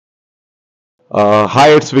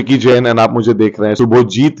Hi, it's Vicky Jain and आप मुझे देख रहे हैं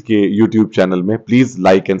सुबोजीत के यूट्यूब चैनल में. Please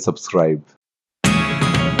like and subscribe.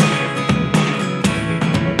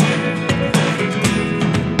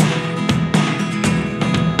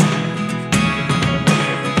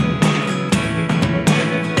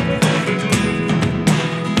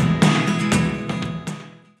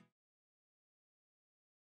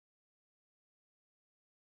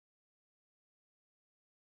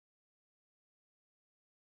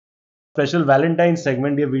 Special Valentine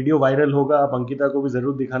segment. ये वीडियो वायरल होगा, आप अंकिता को भी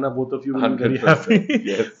जरूर दिखाना. Both of you will be very happy.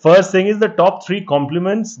 First thing is the top 3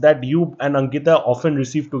 compliments that you and Ankita often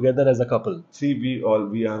receive together as a couple. See,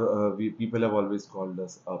 we people have always called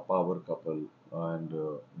us a power couple, and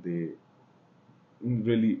they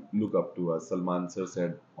really look up to us. Salman sir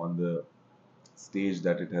said on the stage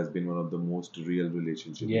that it has been one of the most real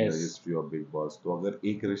relationship in the history of Big Boss. तो अगर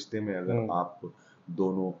एक रिश्ते में अगर आप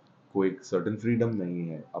दोनों को एक सर्टेन फ्रीडम नहीं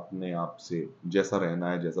है अपने आप से जैसा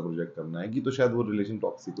रहना है, जैसा प्रोजेक्ट करना है, कि तो शायद वो रिलेशन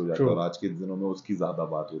टॉक्सिक हो जाता है. और आज के दिनों में उसकी ज्यादा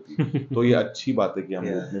बात होती है. तो ये अच्छी बात है कि हम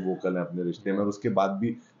इतने वोकल हैं अपने रिश्ते में, और उसके बाद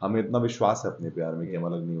भी हमें इतना विश्वास है अपने प्यार में कि हम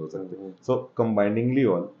अलग नहीं हो सकते. सो कंबाइनिंगली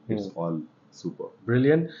all it's all super.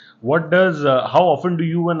 Brilliant. What does how often do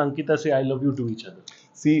you and Ankita say I love you to each other?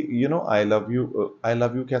 See, you know, I love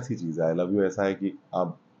you कैसी चीज है? I love you ऐसा है कि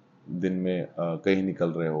आप दिन में कहीं निकल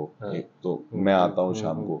रहे हो, एक तो मैं आता हूँ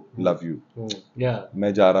शाम को, लव यू.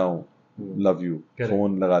 मैं जा रहा हूँ, लव यू.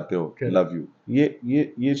 फोन लगाते हो, लव यू.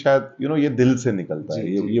 ये शायद ये दिल से निकलता है.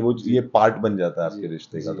 ये पार्ट बन जाता है आपके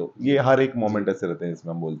रिश्ते का. तो ये हर एक मोमेंट ऐसे रहते हैं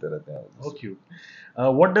इसमें हम बोलते रहते हैं. Oh, cute.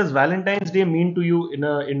 What does Valentine's Day mean to you in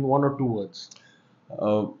 1 or 2 words?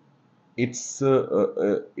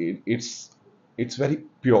 It's very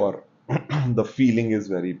pure. The feeling is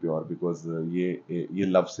very pure because ये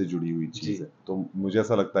love से जुड़ी हुई चीज है. तो मुझे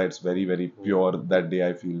ऐसा लगता है it's very very pure. That day I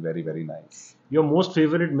feel very very nice. Your most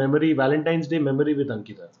favorite memory, Valentine's Day memory with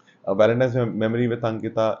Ankita? Valentine's memory with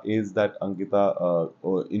Ankita is that Ankita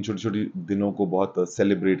इन छोटी छोटी दिनों को बहुत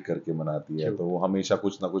सेलिब्रेट करके मनाती है. तो वो हमेशा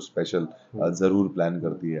कुछ ना कुछ स्पेशल जरूर प्लान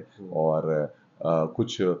करती है, और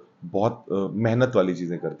कुछ बहुत मेहनत वाली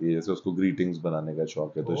चीजें करती है. जैसे उसको ग्रीटिंग्स बनाने का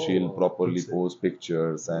शौक है, तो she will properly post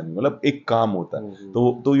pictures and मतलब एक काम होता है.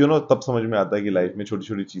 तो तब समझ में आता है कि लाइफ में छोटी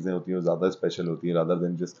छोटी चीजें होती हैं वो ज्यादा स्पेशल होती है रादर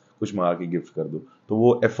देन जस्ट कुछ मंगा के गिफ्ट कर दो. तो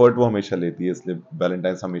वो एफर्ट वो हमेशा लेती है, इसलिए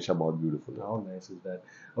वैलेंटाइंस हमेशा बहुत ब्यूटीफुल है. How nice is that?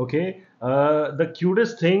 Okay, the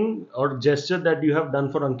cutest thing or gesture that you have done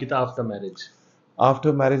for Ankita after marriage?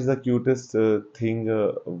 After marriage, the cutest thing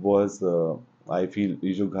was I feel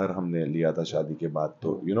ये जो घर हमने लिया था शादी के बाद,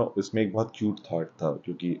 तो इसमें एक बहुत क्यूट थॉट था,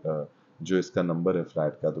 क्योंकि जो इसका नंबर है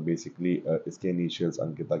फ्लैट का, तो बेसिकली इसके इनिशियल्स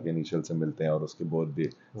अंकिता के इनिशियल से मिलते हैं और उसके बर्थडे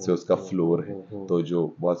से उसका फ्लोर है. तो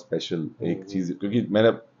जो बहुत स्पेशल एक चीज, क्योंकि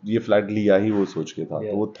मैंने ये फ्लैट लिया ही वो सोच के था,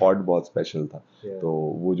 तो वो थॉट बहुत स्पेशल था. तो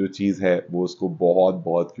वो जो चीज है वो उसको बहुत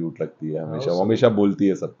बहुत क्यूट लगती है. हमेशा वो हमेशा बोलती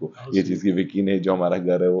है सबको ये चीज की विकी ने जो हमारा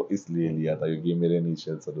घर है वो इसलिए लिया था क्योंकि ये मेरे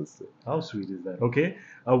इनिशियल्स है उससे. How sweet is that? Okay,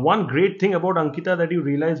 one great thing about Ankita that you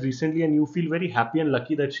realized recently and you feel very happy and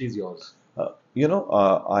lucky that she's yours.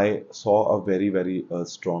 I saw a very very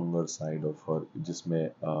stronger side of her,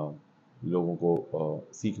 जिसमें लोगों को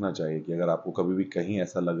सीखना चाहिए कि अगर आपको कभी भी कहीं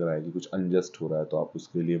ऐसा लग रहा है कि कुछ अनजस्ट हो रहा है, तो आप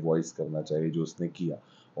उसके लिए वॉइस करना चाहिए जो उसने किया.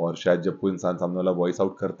 और शायद जब कोई इंसान सामने वाला वॉइस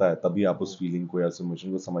आउट करता है तभी आप उस फीलिंग को या उस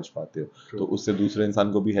इमोशन को समझ पाते हो. तो उससे दूसरे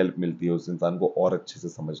इंसान को भी हेल्प मिलती है उस इंसान को और अच्छे से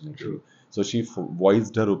समझने के लिए. So she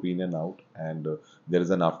voiced her opinion out, and there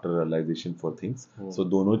is an after realization for things. So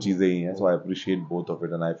दोनों चीजें ही हैं. So I appreciate both of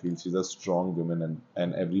it, and I feel she's a strong woman,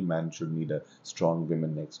 and every man should need a strong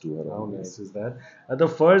woman next to her. How nice is that? The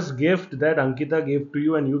first gift that Ankita gave to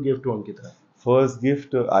you and you gave to Ankita? First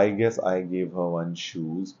gift, I guess I gave her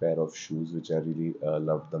pair of shoes, which I really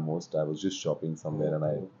loved the most. I was just shopping somewhere and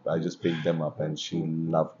I just picked them up and she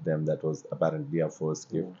loved them. That was apparently our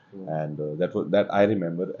first gift, and that I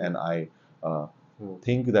remember, and I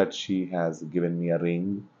think that she has given me a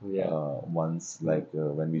ring once, like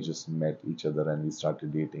when we just met each other and we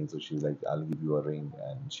started dating. So she's like, "I'll give you a ring,"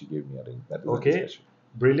 and she gave me a ring. That is okay.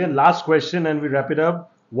 Brilliant. Last question and we wrap it up.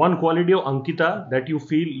 One quality of Ankita that you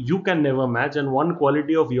feel you can never match, and one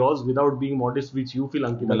quality of yours without being modest which you feel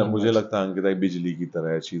Ankita मतलब मुझे लगता है अंकिता बिजली की तरह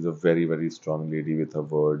है. She is a very very strong lady with her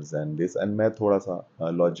words and this, and मैं थोड़ा सा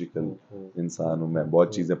लॉजिकल इंसान हूँ. मैं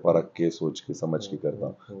बहुत चीजें परख के सोच के समझ के करता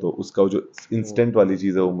हूँ. तो उसका जो इंस्टेंट वाली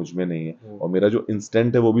चीज है वो मुझ में नहीं है, और मेरा जो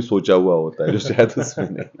इंस्टेंट है वो भी सोचा हुआ होता है जो शायद उसमें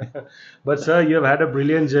नहीं है. But sir, you have had a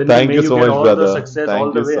brilliant journey. Thank you so much, brother. Success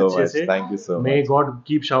all the way. Thank you so much. May God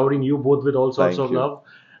keep showering you both with all sorts of love.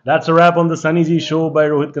 That's a wrap on the Sunny G Show by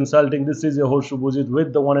Rohit Consulting. This is your host Shubhajit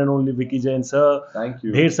with the one and only Vicky Jain. Sir, thank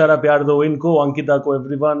you. ढेर सारा प्यार दो इनको, अंकिता को,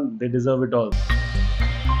 everyone. They deserve it all.